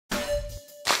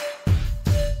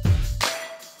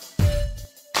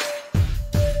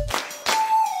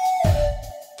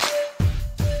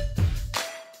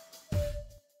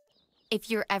If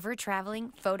you're ever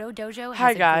traveling, Photo Dojo Hi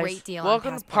has a guys, great deal on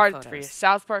welcome to passport part 3 of photos.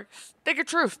 South Park Stick of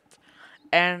Truth.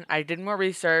 And I did more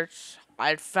research.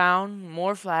 I found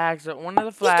more flags. One of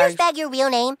the flags Is douchebag your real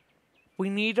name? we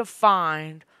need to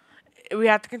find. We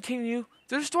have to continue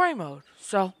through the story mode.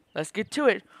 So let's get to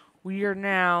it. We are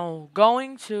now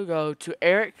going to go to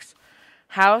Eric's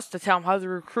house to tell him how the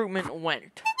recruitment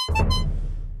went.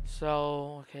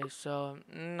 So okay, so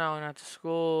no, not to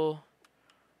school.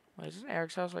 Wait, isn't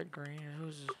Eric's house like green?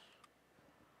 Who's?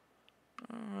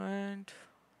 Alright.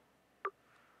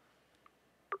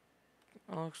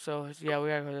 Oh, so yeah, we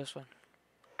gotta go this one.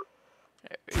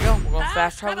 There we go. We're gonna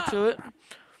fast travel to it.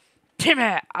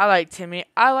 Timmy! I like Timmy.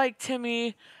 I like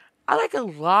Timmy. I like a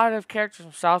lot of characters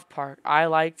from South Park. I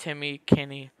like Timmy,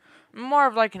 Kenny. I'm more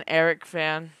of like an Eric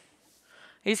fan.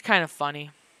 He's kind of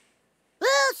funny. Well,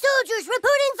 soldiers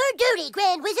reporting for duty,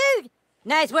 Grand Wizard.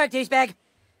 Nice work, douchebag.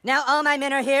 Now all my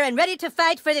men are here and ready to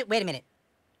fight for the... Wait a minute.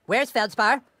 Where's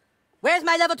Feldspar? Where's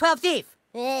my level 12 thief?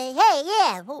 Hey,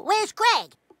 yeah, where's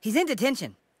Craig? He's in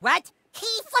detention. What? He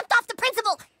flipped off the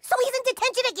principal, so he's in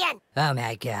detention again. Oh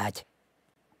my god.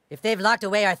 If they've locked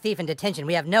away our thief in detention,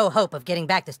 we have no hope of getting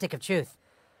back the Stick of Truth.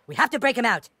 We have to break him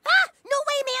out. Ah, no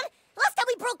way, man. Last time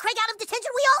we broke Craig out of detention,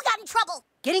 we all got in trouble.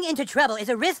 Getting into trouble is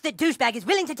a risk that douchebag is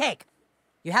willing to take.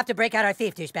 You have to break out our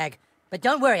thief, douchebag. But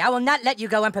don't worry, I will not let you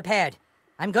go unprepared.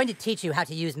 I'm going to teach you how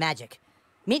to use magic.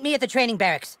 Meet me at the training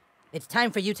barracks. It's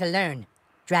time for you to learn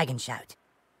Dragon Shout.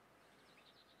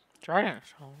 Dragon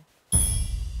Shout?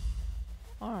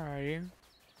 Alrighty.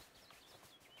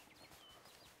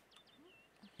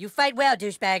 You fight well,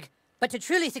 douchebag. But to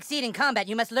truly succeed in combat,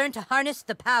 you must learn to harness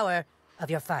the power of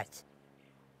your farts.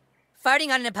 Farting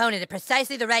on an opponent at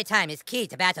precisely the right time is key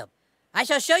to battle. I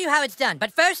shall show you how it's done,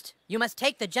 but first, you must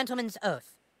take the gentleman's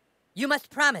oath. You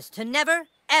must promise to never,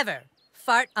 ever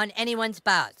fart on anyone's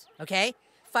balls, okay?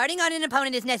 Farting on an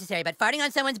opponent is necessary, but farting on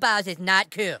someone's balls is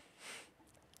not cool.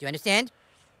 Do you understand?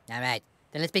 All right,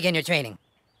 then let's begin your training.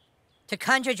 To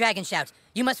conjure Dragon Shout,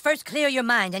 you must first clear your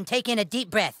mind and take in a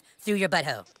deep breath through your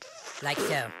butthole. Like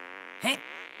so. Huh?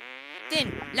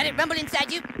 Then, let it rumble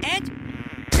inside you, and...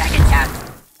 Dragon Shout!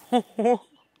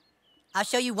 I'll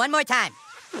show you one more time.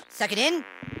 Suck it in.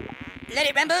 Let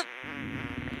it rumble.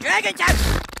 Dragon Shout!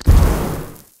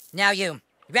 Now you.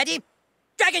 Ready?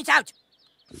 Dragon Shout!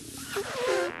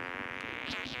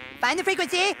 Find the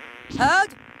frequency.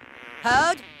 Hold.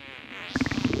 Hold.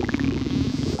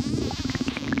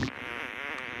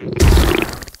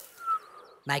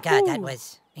 My god, that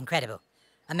was incredible.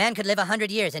 A man could live 100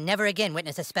 years and never again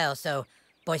witness a spell so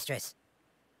boisterous.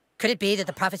 Could it be that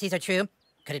the prophecies are true?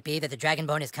 Could it be that the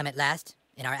Dragonborn has come at last,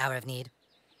 in our hour of need?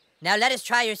 Now let us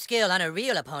try your skill on a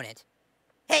real opponent.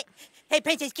 Hey,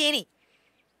 Princess Kenny.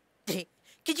 Could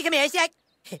you come here a sec?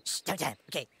 Shh, don't tell him.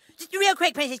 Okay, just real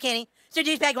quick, Princess Kenny. Sir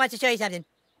Douchebag wants to show you something.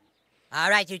 All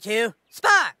right, you two,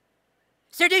 spar!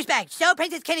 Sir Douchebag, show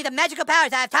Princess Kenny the magical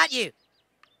powers I have taught you.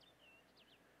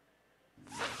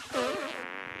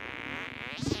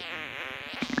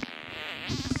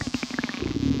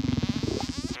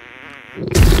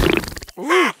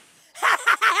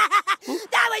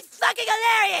 That was fucking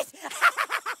hilarious!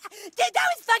 Dude, that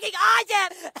was fucking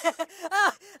awesome!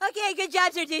 Oh, okay, good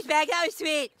job, Sir Douchebag. That was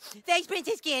sweet. Thanks,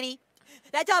 Princess Kenny.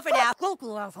 That's all for now.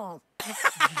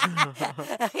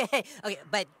 Okay,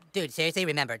 but dude, seriously,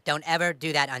 remember, don't ever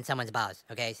do that on someone's balls,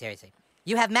 okay? Seriously.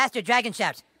 You have mastered Dragon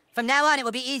Shout. From now on, it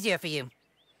will be easier for you.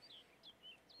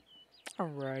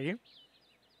 Alrighty.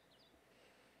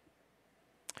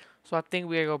 So I think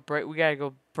we gotta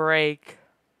go break.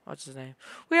 What's his name?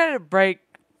 We gotta break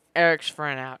Eric's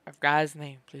friend out. I forgot his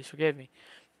name. Please forgive me.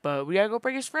 But we gotta go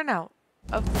break his friend out.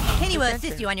 Kenny will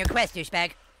assist you on your quest,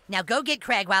 douchebag. Now go get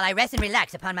Craig while I rest and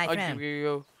relax upon my throne.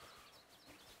 Go.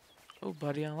 Oh,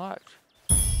 buddy unlocked.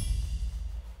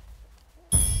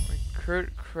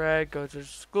 Recruit Craig, go to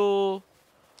school.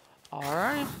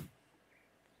 Alright.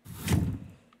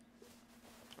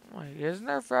 Wait, isn't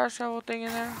there a fast travel thing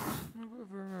in there?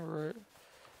 Remember it.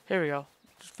 Here we go.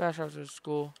 Just fast travel to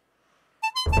school.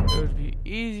 It would be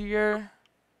easier.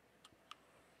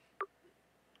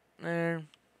 And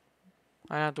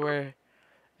I don't have to worry.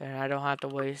 And I don't have to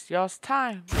waste y'all's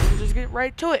time. We'll just get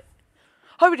right to it.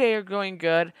 Hope your day are going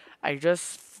good. I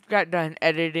just got done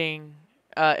editing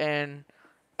Batman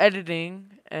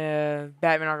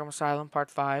Arkham Asylum Part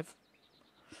 5.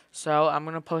 So I'm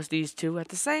gonna post these two at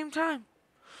the same time.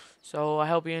 So I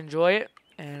hope you enjoy it,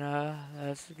 and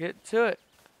let's get to it.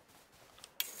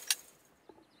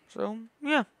 So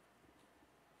yeah.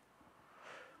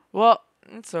 Well,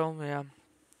 so yeah.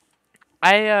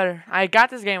 I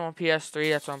got this game on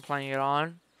PS3. That's what I'm playing it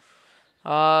on.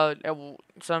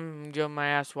 Some of you might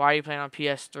ask, why are you playing on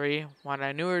PS3? Why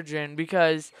not newer gen?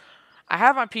 Because I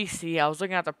have my PC. I was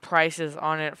looking at the prices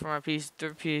on it for my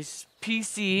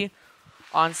PC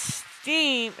on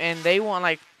Steam, and they want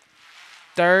like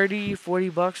 30, 40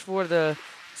 bucks for the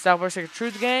Southwest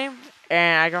Truth game,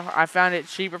 and I found it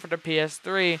cheaper for the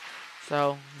PS3,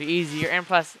 so be easier. And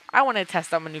plus, I want to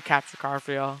test out my new capture card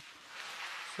for y'all.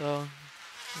 So,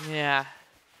 yeah.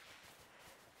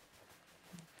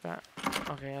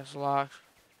 Okay, that's locked.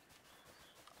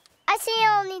 I see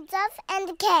only Duff and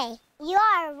Decay. You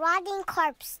are a rotting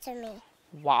corpse to me.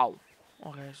 Wow.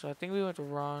 Okay, so I think we went the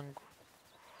wrong.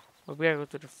 Well, we gotta go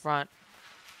to the front.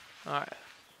 Alright.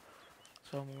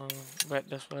 So I'm gonna go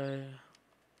this way.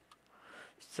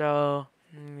 So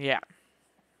yeah.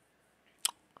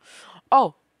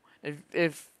 Oh,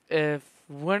 if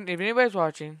anybody's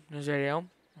watching this video,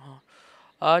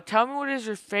 tell me what is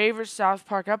your favorite South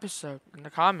Park episode in the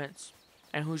comments,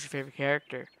 and who's your favorite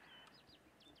character.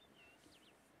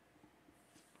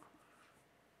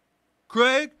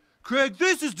 Craig,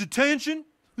 this is detention,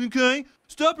 okay?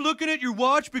 Stop looking at your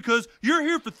watch because you're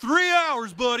here for 3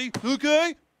 hours, buddy,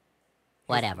 okay?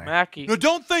 Whatever. Mackie. Now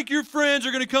don't think your friends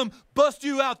are gonna come bust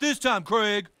you out this time,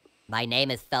 Craig. My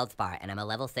name is Feldspar, and I'm a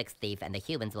level 6 thief, and the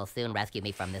humans will soon rescue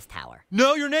me from this tower.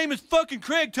 No, your name is fucking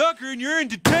Craig Tucker, and you're in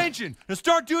detention. Now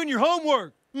start doing your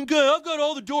homework. Okay, I've got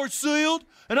all the doors sealed,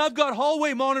 and I've got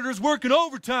hallway monitors working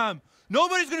overtime.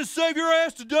 Nobody's gonna save your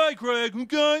ass today, Craig,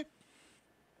 okay?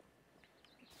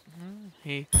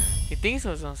 He thinks he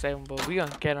was gonna save him, but we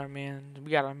gonna get our man.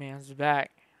 We got our man's back.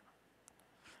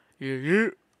 Yeah.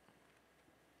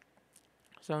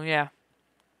 So yeah.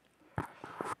 I'm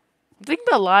thinking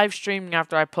about live streaming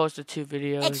after I posted 2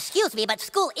 videos. Excuse me, but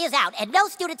school is out, and no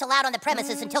students allowed on the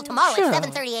premises until tomorrow at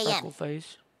 7:30 a.m.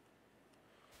 Face.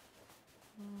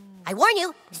 I warn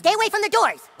you, stay away from the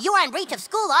doors. You are in breach of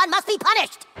school law and must be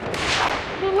punished.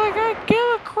 You're like, I give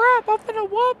a crap. I'm finna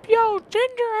whoop yo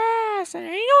ginger ass, and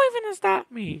ain't no even gonna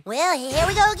stop me. Well, here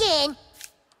we go again.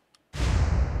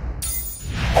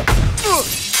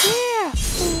 Yeah.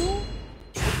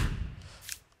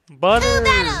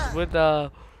 Butters with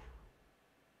the.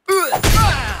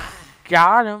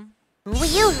 Got him. We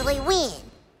usually win.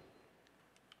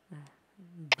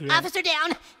 Yeah. Officer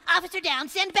down,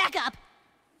 send backup.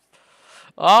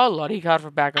 Oh, Lord, he got for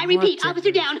backup. I repeat,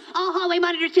 officer down, all hallway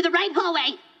monitors to the right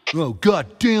hallway. Oh,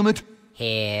 god damn it.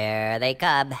 Here they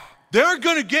come. They're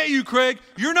gonna get you, Craig.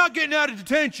 You're not getting out of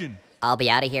detention. I'll be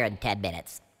out of here in 10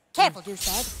 minutes. Careful,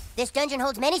 douchebag. This dungeon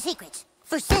holds many secrets.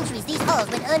 For centuries, these halls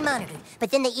went unmonitored, but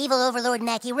then the evil overlord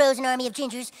Mackie rose an army of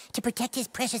gingers to protect his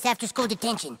precious after-school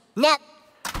detention. Now...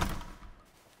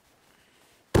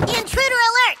 Intruder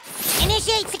alert!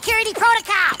 Initiate security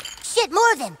protocol! Shit,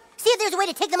 more of them! See if there's a way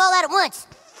to take them all out at once.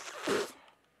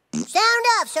 Sound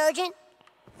off, Sergeant.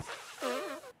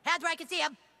 Hands where I can see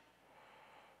him.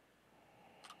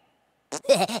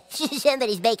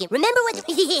 Somebody's baking. Remember what...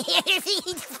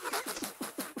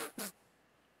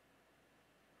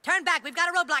 Turn back, we've got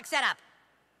a roadblock set up.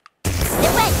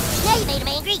 Get away! Now you made him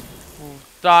angry.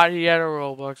 Thought he had a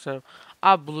Roblox set up.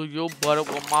 I blew your butt up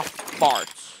with my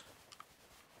farts.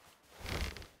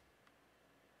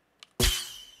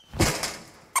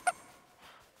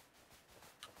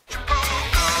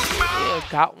 Yeah,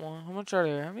 got one. How much are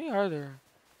there? How many are there?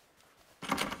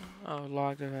 Oh,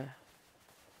 locked it.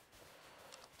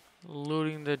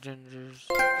 Looting the gingers.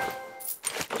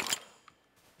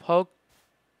 Poke.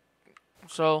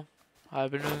 So,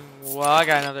 I've been doing well. I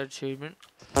got another achievement.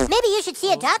 Maybe you should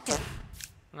see a doctor.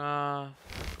 Nah.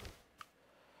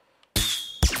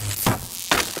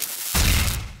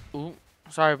 Ooh,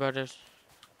 sorry about this.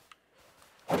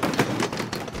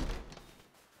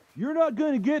 You're not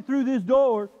gonna get through this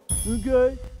door,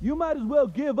 okay? You might as well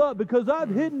give up because I've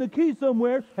hidden the key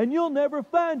somewhere and you'll never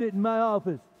find it in my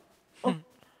office. Oh,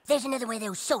 there's another way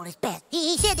those soulless best.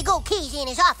 He said the gold key's in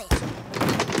his office.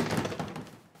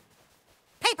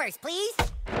 Papers, please.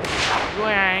 Well,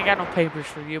 I ain't got no papers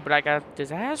for you, but I got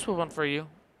this ass whooping for you.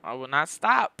 I will not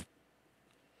stop.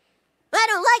 I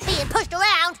don't like being pushed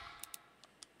around.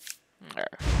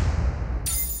 There.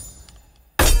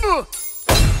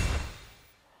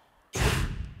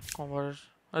 Come on, Butters.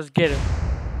 Let's get him.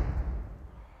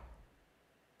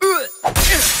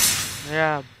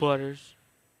 Yeah, Butters.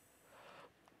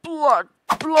 Blood.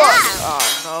 Oh,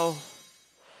 no.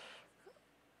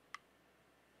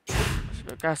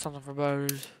 I got something for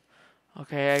Butters.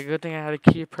 Okay, good thing I had a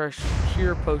cure potion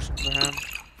for him.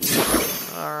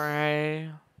 Alright.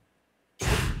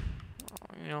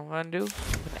 You know what I'm gonna do? An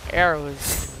arrow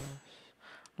is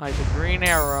like the green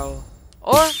arrow.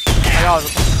 Or like all the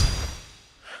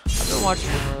been watching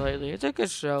it lately. It's a good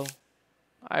show.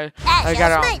 I That got it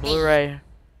show's on might be. Blu-ray.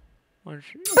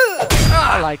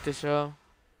 I like the show.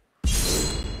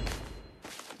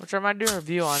 Which I might do a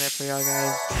review on it for y'all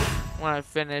guys when I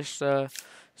finish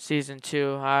season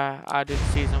 2. I did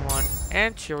season 1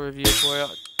 and 2 review for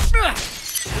y'all.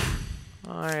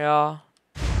 Alright, y'all.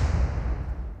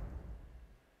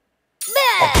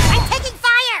 I'm taking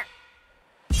fire!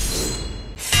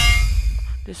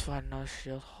 This fight another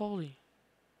shield. Holy.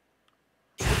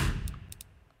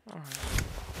 Alright.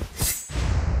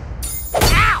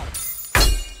 Ow!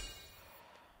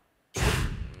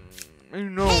 You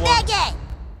know Hey, what? bad guy!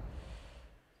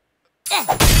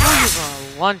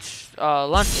 Lunch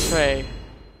tray.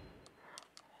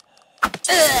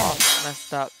 Oh,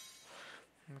 messed up.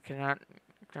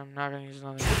 I'm not gonna use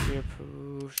another gear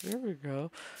push. There we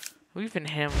go. We've been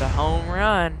him the home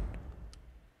run.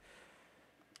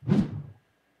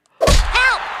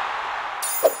 Help!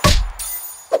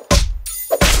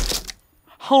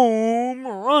 Home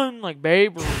run like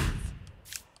Babe Ruth.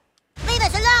 Leave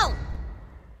us alone!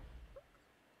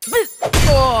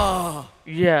 Oh,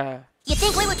 yeah. You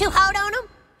think we were too hard on him?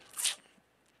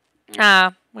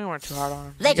 Nah, we weren't too hard on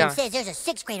him. Legend says there's a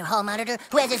 6th grader hall monitor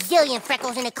who has a zillion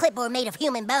freckles and a clipboard made of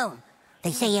human bone.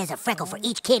 They say he has a freckle for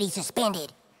each kid he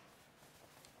suspended.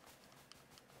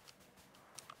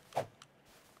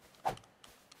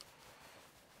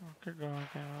 Keep going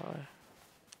that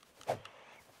way.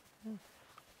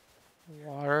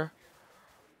 Water.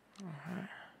 Alright.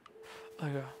 There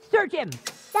you go. Search him!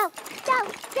 No,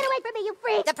 get away from me, you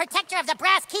freak! The protector of the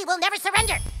brass key will never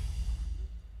surrender!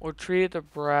 Retrieve the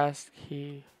brass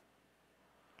key.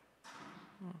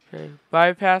 Okay,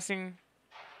 bypassing.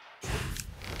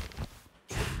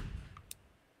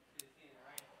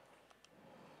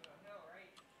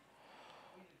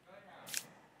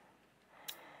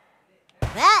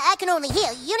 I can only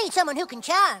heal. You need someone who can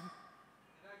charm.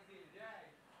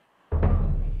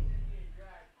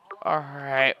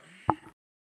 Alright.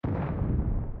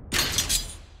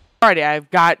 Alrighty, I've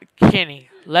got Kenny.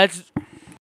 Let's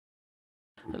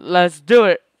do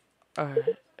it.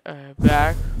 Alright,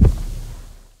 back.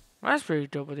 That's pretty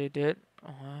dope what they did.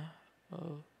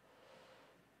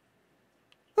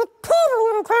 What the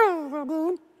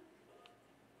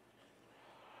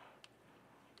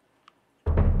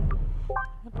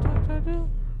heck did I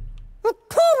do?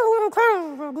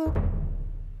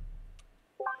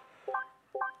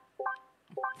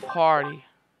 Party.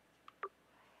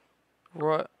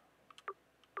 What?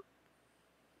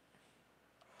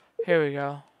 Here we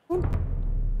go.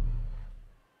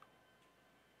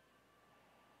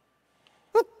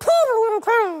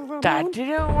 That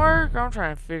didn't work. I'm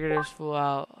trying to figure this fool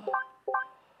out.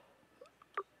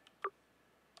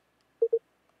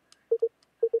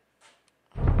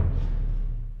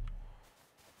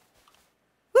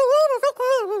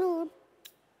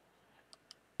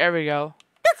 There we go.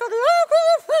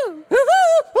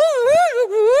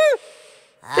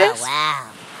 Oh, wow.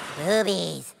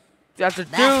 Boobies. That's a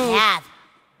dude. Must have.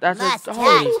 That's Must a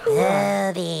holy.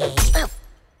 have. Boobies.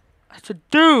 That's a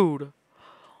dude.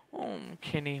 Oh,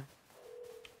 Kenny.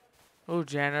 Oh,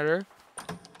 janitor.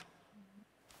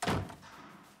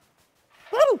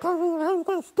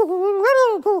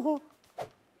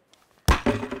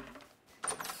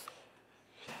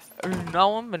 No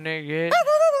one been there yet.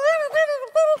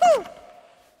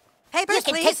 Papers, You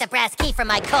can please. take the brass key from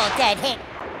my cold dead hand.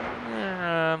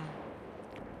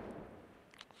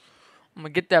 I'm gonna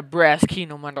get that brass key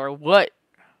no matter what.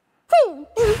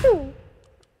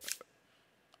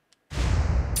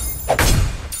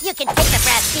 You can take the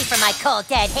brass key from my cold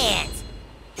dead hands.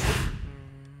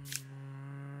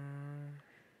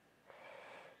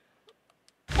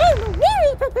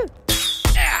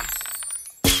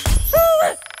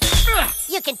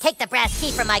 You can take the brass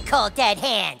key from my cold dead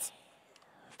hands.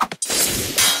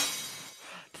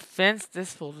 Defense,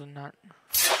 this fool's a nut.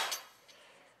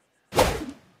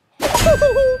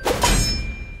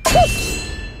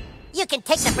 You can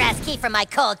take the brass key from my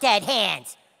cold dead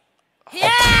hands.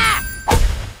 Yeah!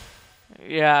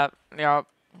 Yeah.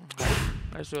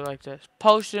 Let's do it like this.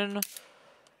 Potion.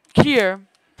 Here.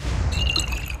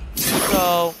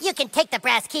 So. You can take the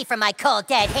brass key from my cold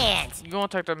dead hands. You gonna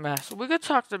talk to Mess? We gonna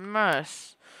talk to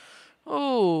Mess.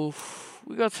 Oh,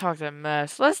 we gonna talk to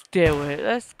Mess. Let's deal with it.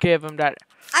 Let's give him that.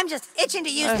 I'm just itching to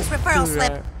use Let's this referral do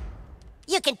slip. that.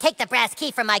 You can take the brass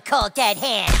key from my cold dead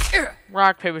hands.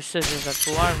 Rock, paper, scissors. That's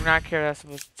the one. Not care. That's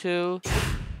supposed to.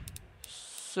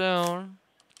 Soon.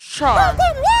 Charm.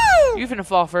 You finna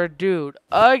fall for a dude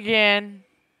again.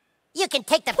 You can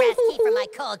take the brass key from my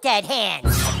cold dead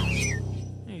hands.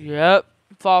 Yep.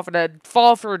 Fall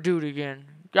for a dude again.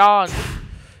 Y'all.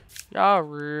 Y'all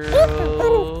real.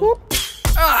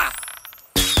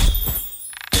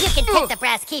 You can take the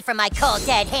brass key from my cold,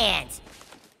 dead hands.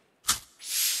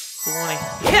 You wanna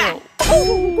heal?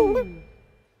 Ooh.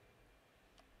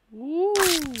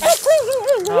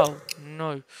 No,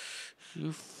 no,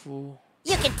 you fool.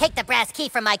 You can take the brass key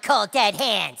from my cold, dead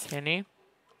hands. Kenny,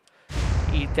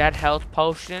 eat that health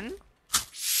potion.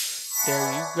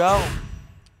 There you go.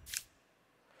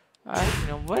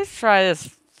 Let's try this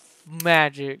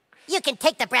magic. You can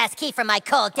take the brass key from my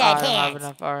cold, dead I don't have hands.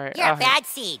 enough. All right. You're a bad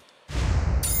seed.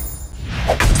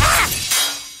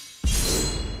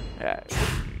 Yeah,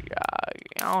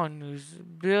 on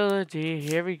usability.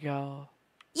 Here we go.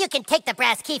 You can take the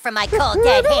brass key from my cold,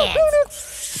 dead hands.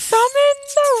 Summon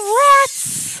the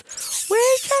rats. We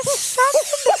just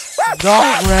summoned the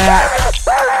rats.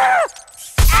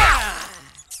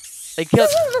 They killed.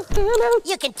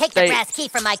 You can take the brass key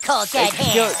from my cold, They dead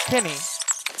killed hands. Kenny.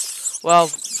 Well,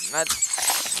 that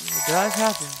does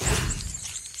happen.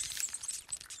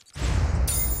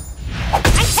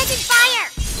 I'm taking fire!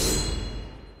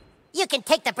 You can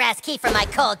take the brass key from my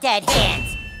cold, dead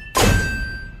hands.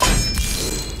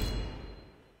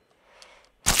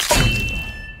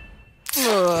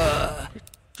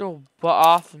 Go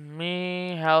off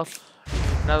me, health.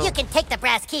 Another. You can take the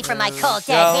brass key from my There cold,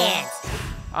 we dead go. hands.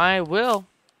 I will.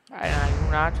 I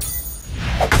do not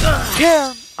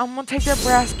care. I'm gonna take that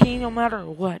brass key no matter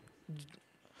what.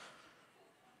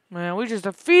 Man, we just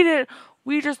defeated.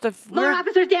 More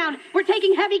officers down. We're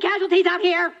taking heavy casualties out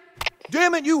here.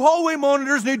 Damn it, you hallway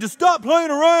monitors need to stop playing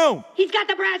around. He's got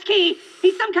the brass key.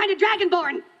 He's some kind of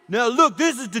dragonborn. Now look,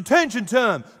 this is detention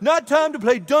time, not time to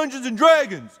play Dungeons and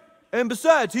Dragons. And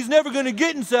besides, he's never gonna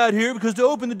get inside here because to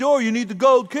open the door you need the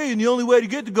gold key, and the only way to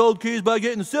get the gold key is by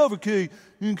getting the silver key.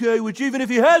 Okay, which even if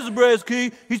he has the brass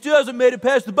key, he still hasn't made it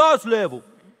past the boss level.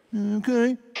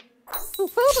 Okay.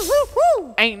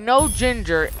 Ain't no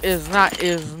ginger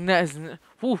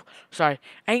sorry.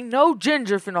 Ain't no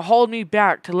ginger finna hold me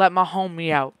back to let my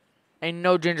homie out. Ain't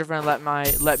no ginger finna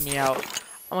let me out.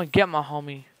 I'm gonna get my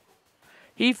homie.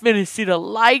 He finna see the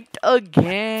light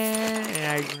again, and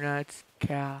I do not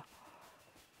care.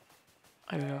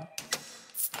 There we go.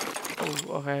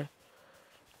 Oh, okay.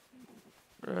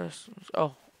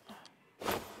 Oh.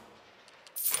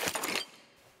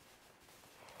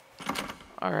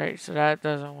 Alright, so that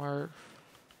doesn't work.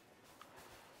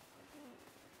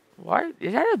 What?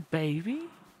 Is that a baby?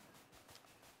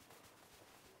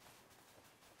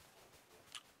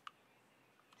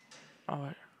 Oh,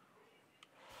 wait.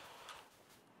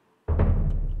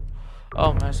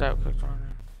 Oh, messed up. Clicked on it.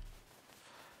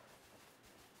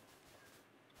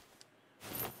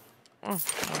 Oh,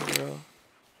 there we go.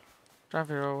 Trying to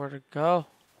figure out where to go.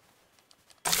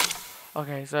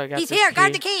 Okay, so I got He's this here. key.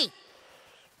 Guard the key.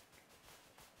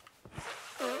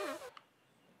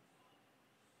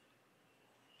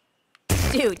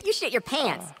 Dude, you shit your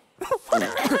pants.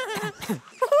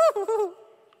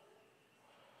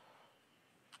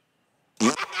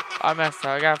 I messed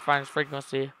up. I gotta find his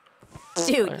frequency.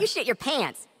 Dude, you shit your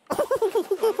pants.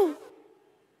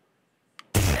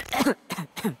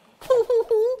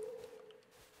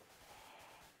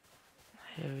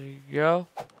 Here we go.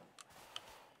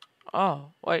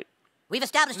 Oh, wait. We've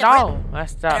established a No,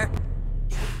 messed up.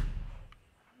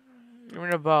 Give me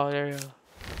the ball. There you go.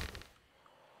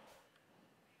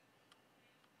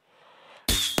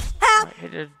 Help! Right,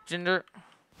 hit the ginger.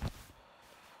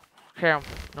 Okay,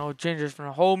 no ginger's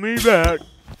gonna hold me back.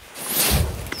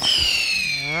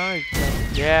 There we go.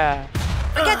 Yeah.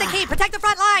 Get the key. Protect the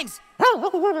front lines.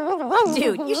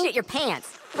 Dude, you shit your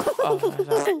pants. Oh,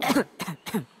 messed up.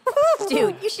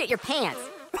 Dude, you shit your pants.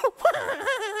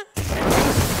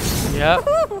 Yep.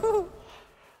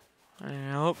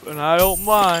 Yep, and I don't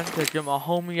mind taking my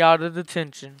homie out of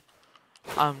detention.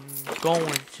 I'm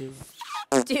going to.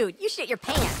 Dude, you shit your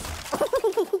pants.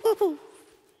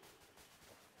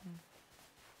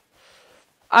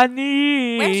 I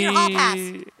need. Where's your hall pass?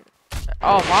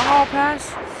 Oh, my hall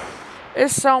pass?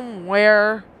 It's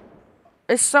somewhere.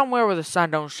 It's somewhere where the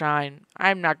sun don't shine.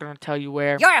 I'm not gonna tell you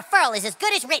where. Your referral is as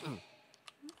good as written.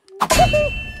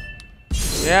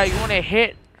 Yeah, you wanna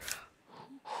hit?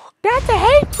 That's a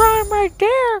hate crime right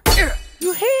there.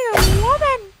 You hate a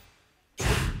woman.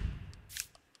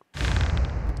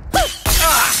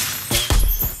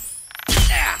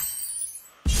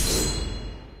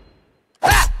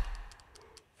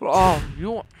 Oh,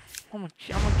 you want? I'm gonna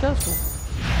kill you.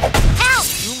 Help!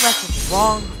 You messed with the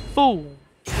wrong fool.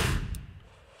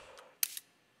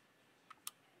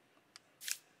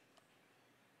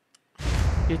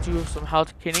 Get you some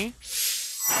health, Kenny.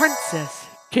 Princess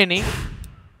Kenny.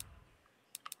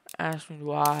 Ask me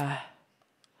why.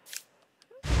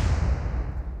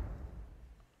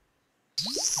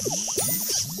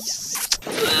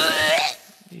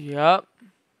 Yup.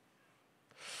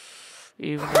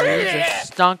 Even though you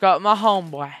just stunk up my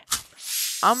homeboy.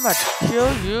 I'm about to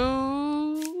kill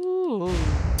you.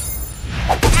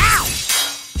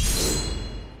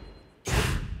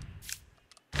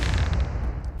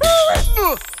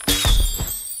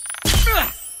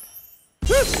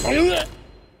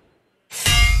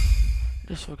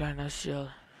 This one got no shield.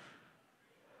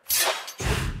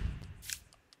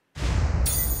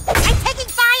 I'm taking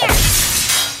fire!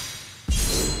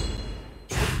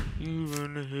 You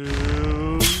in the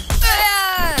hill.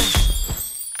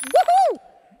 Woohoo!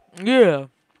 Yeah.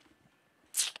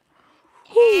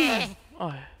 Eh.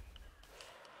 Oh.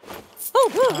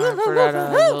 Time for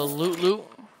that little loot.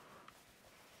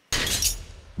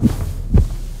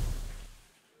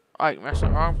 I messed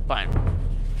up wrong button.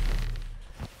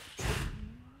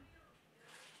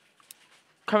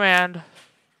 Command.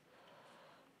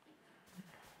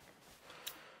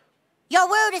 Your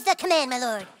word is the command, my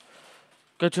lord.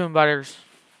 Go to him, butters.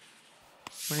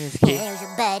 We need his key. There's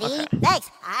your buddy. Okay. Thanks.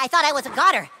 I thought I was a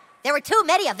goner. There were too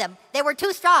many of them. They were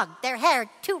too strong. Their hair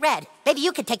too red. Maybe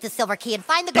you could take the silver key and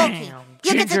find the gold key. Damn,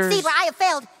 You can gingers. succeed where I have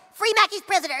failed. Free Mackey's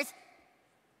prisoners.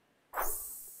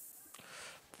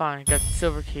 Fine, got the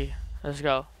silver key. Let's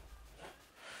go.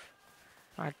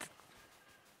 Alright.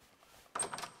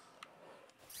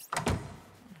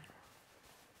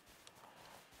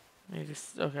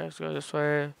 Okay, let's go this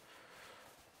way.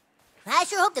 I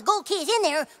sure hope the gold key is in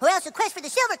there, or else the quest for the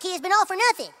silver key has been all for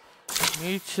nothing.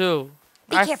 Me too.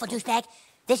 Be careful, douchebag.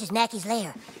 This is Mackey's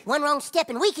lair. One wrong step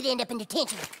and we could end up in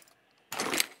detention.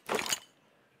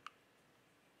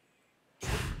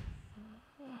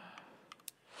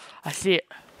 I see it.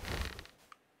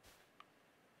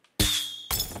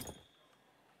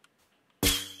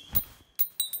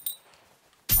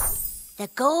 The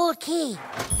gold key.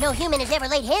 No human has ever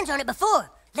laid hands on it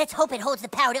before. Let's hope it holds the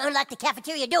power to unlock the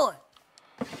cafeteria door.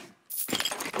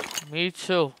 Me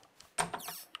too.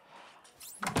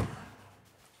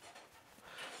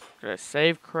 Gotta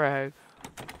save Craig.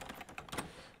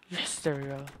 Yes, there we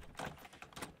go.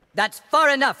 That's far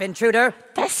enough, intruder.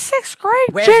 That's 6th grade,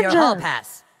 Where's Ginger. your hall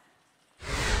pass?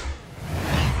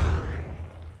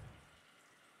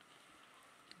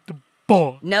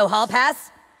 Boy. No hall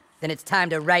pass? Then it's time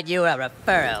to write you a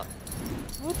referral.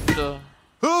 What the?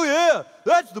 Oh yeah,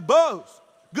 that's the boss.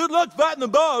 Good luck fighting the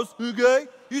boss, okay?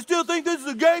 You still think this is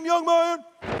a game, young man?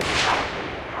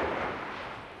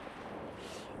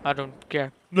 I don't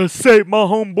care. Let's save my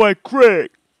homeboy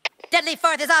Craig. Deadly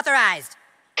fourth is authorized.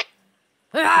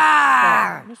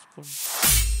 Rawr! This fool.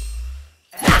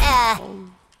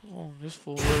 Oh, this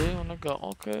fool really wanna go?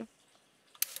 Okay.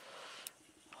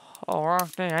 Oh, wrong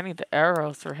thing. I need the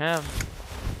arrows for him.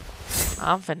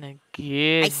 I'm finna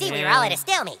get I see we were all at a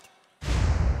stalemate.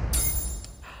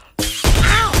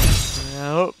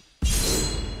 Yep.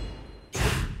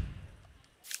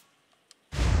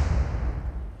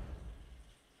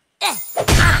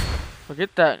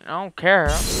 Forget that. I don't care.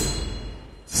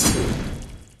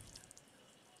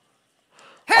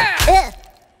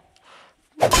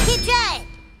 Keep trying.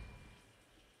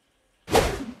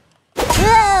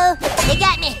 Whoa, they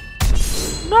got me.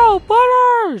 No,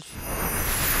 Butters!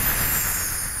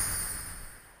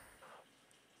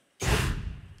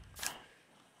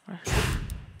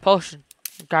 Potion.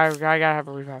 Gotta have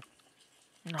a revive.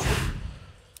 No.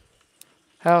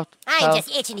 Health. I ain't health,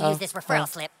 just itching to health, use this referral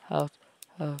health, slip. Health.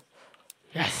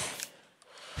 Yes.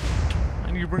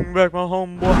 I need to bring back my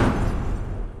homeboy.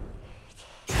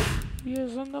 He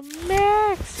is in the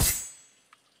mix.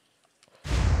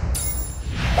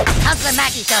 Counselor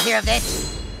Mackey shall hear of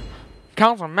this.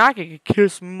 Counselor Mackey can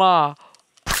kiss my.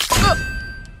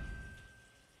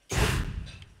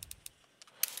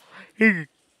 He.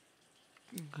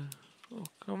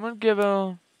 I'm gonna give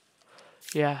him.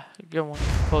 Yeah, give him one of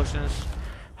the potions.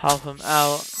 Help him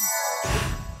out.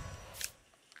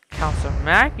 Counselor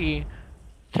Mackey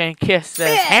can kiss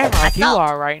this hammer like you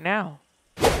are right now.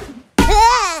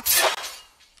 I'm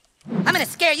gonna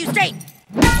scare you straight.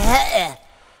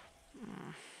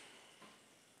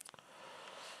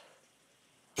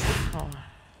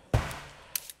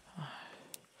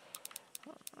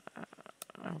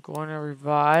 I'm going to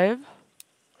revive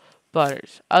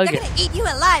Butters. They're Again. gonna eat you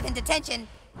alive in detention.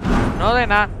 No, they're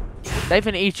not. They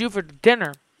finna eat you for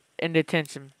dinner in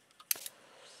detention.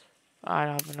 I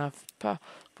don't have enough power,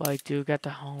 but I do got the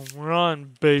home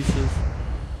run bases.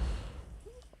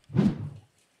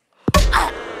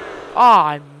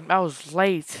 Ah, I was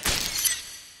late.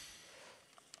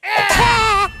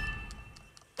 Ow!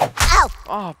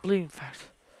 Oh, bleeding fast.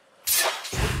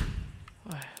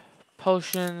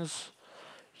 Potions.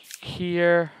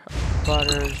 here.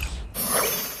 Butters.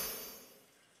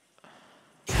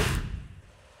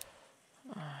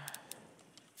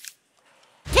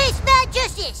 Taste my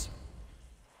justice!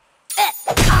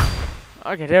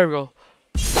 Okay, there we go.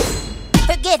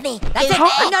 Forgive me. That's it.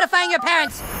 I'm notifying your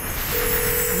parents.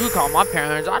 You call my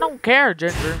parents. I don't care,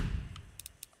 Ginger.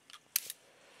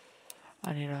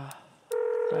 I need a...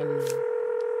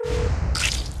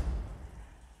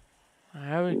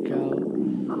 There we go.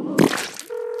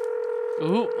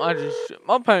 Ooh, I just shit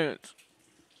my pants.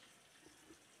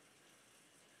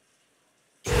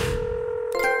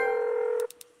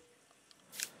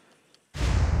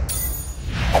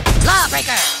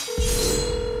 Lawbreaker.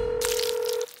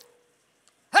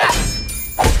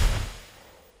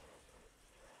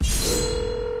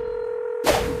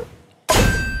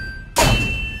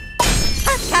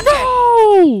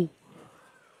 No!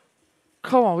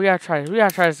 Come on, we gotta try this. We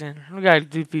gotta try this again. We gotta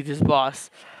defeat this boss.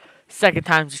 Second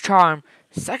time's the charm.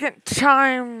 Second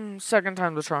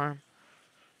time's the charm.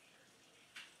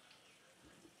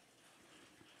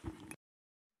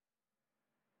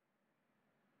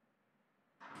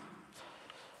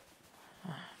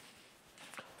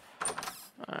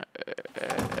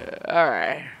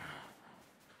 Alright.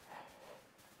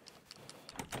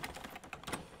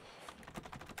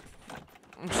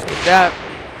 Let's see that.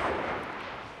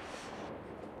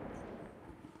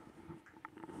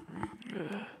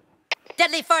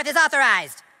 Deadly Fourth is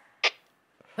authorized.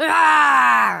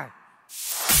 Rawr!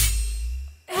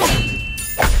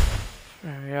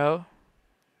 There we go.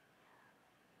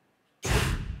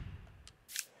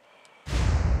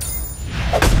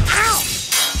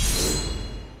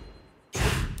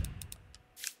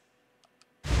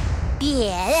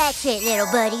 Yeah, that's it, little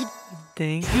buddy.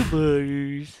 Thank you,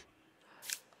 buddies.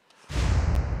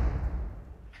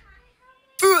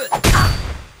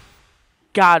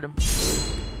 Got him.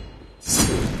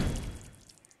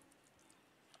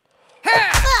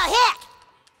 Oh, heck!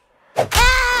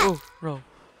 Ah! Oh, no.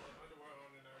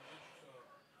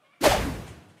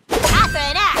 Eye for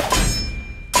an eye!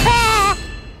 Ah!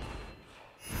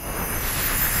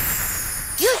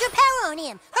 Use your power on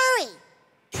him! Hurry!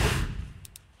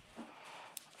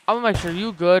 I'm gonna make sure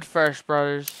you good first,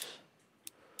 brothers.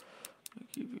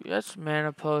 That's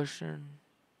mana potion.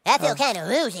 I feel kind of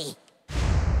woozy.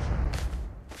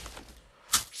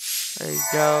 There you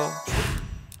go.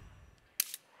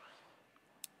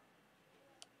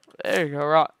 There you go,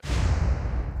 rock.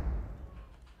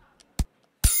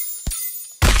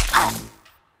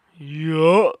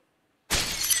 Yup.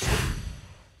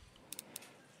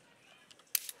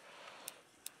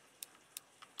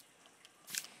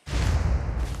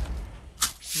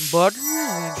 But you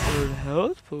need good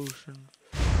health potion.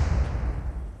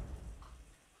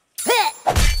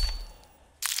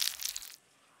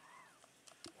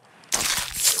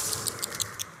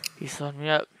 He slowed me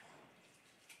up.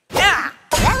 That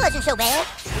wasn't so bad.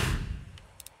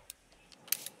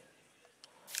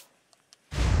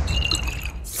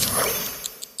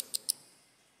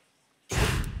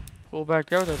 Pull back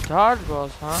there with the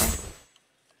dodgeballs, huh?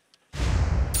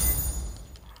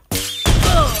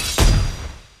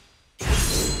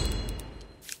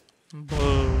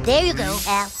 Boom. There you go,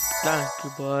 Al. Thank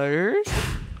you, Butters.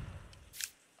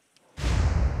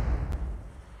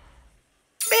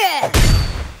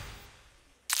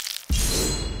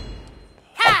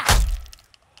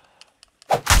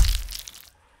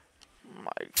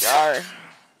 My God.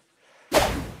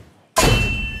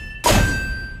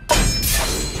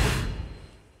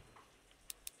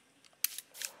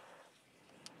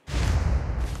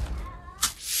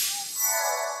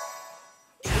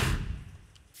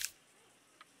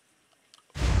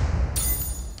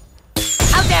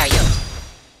 How dare you?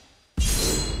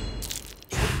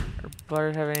 Or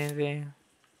Butters have anything?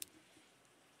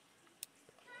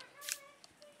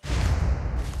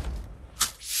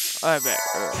 I bet.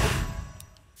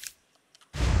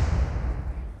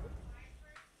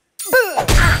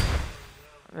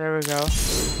 There we go.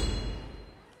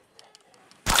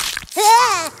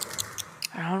 Ah!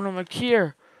 I don't know my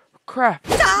key. Crap.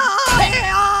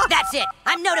 That's it.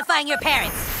 I'm notifying your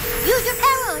parents. Use your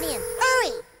power on him.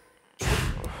 Hurry!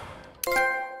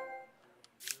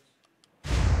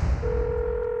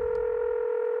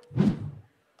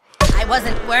 I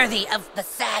wasn't worthy of the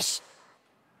sash.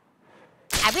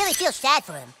 I really feel sad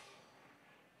for him.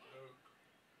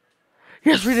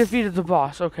 Yes, we defeated the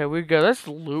boss. Okay, we're good. Let's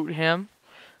loot him.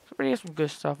 Somebody get some good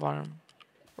stuff on him.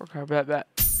 Okay, bet.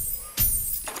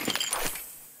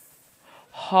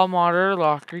 Hall monitor,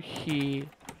 locker key.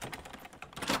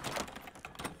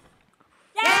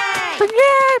 Yay! Bring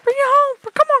it home.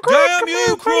 Come on, Craig. Damn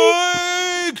you,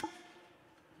 Craig!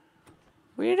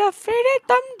 We defeated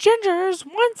them gingers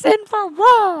once and for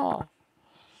all.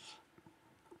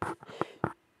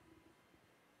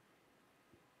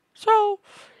 So,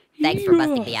 Thanks for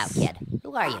busting me out, yes. kid.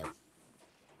 Who are you?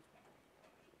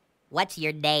 What's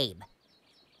your name?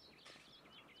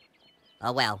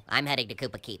 Oh well, I'm heading to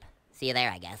Koopa Keep. See you there,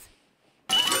 I guess.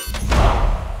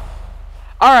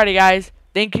 Alrighty, guys.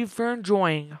 Thank you for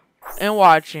enjoying and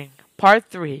watching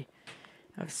part 3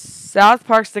 of South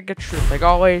Park Stick of Truth. Like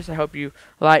always, I hope you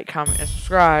like, comment, and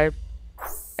subscribe.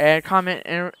 And comment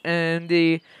in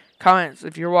the comments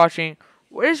if you're watching,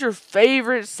 what is your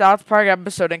favorite South Park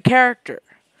episode and character?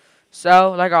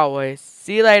 So, like always,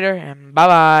 see you later and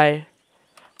bye-bye.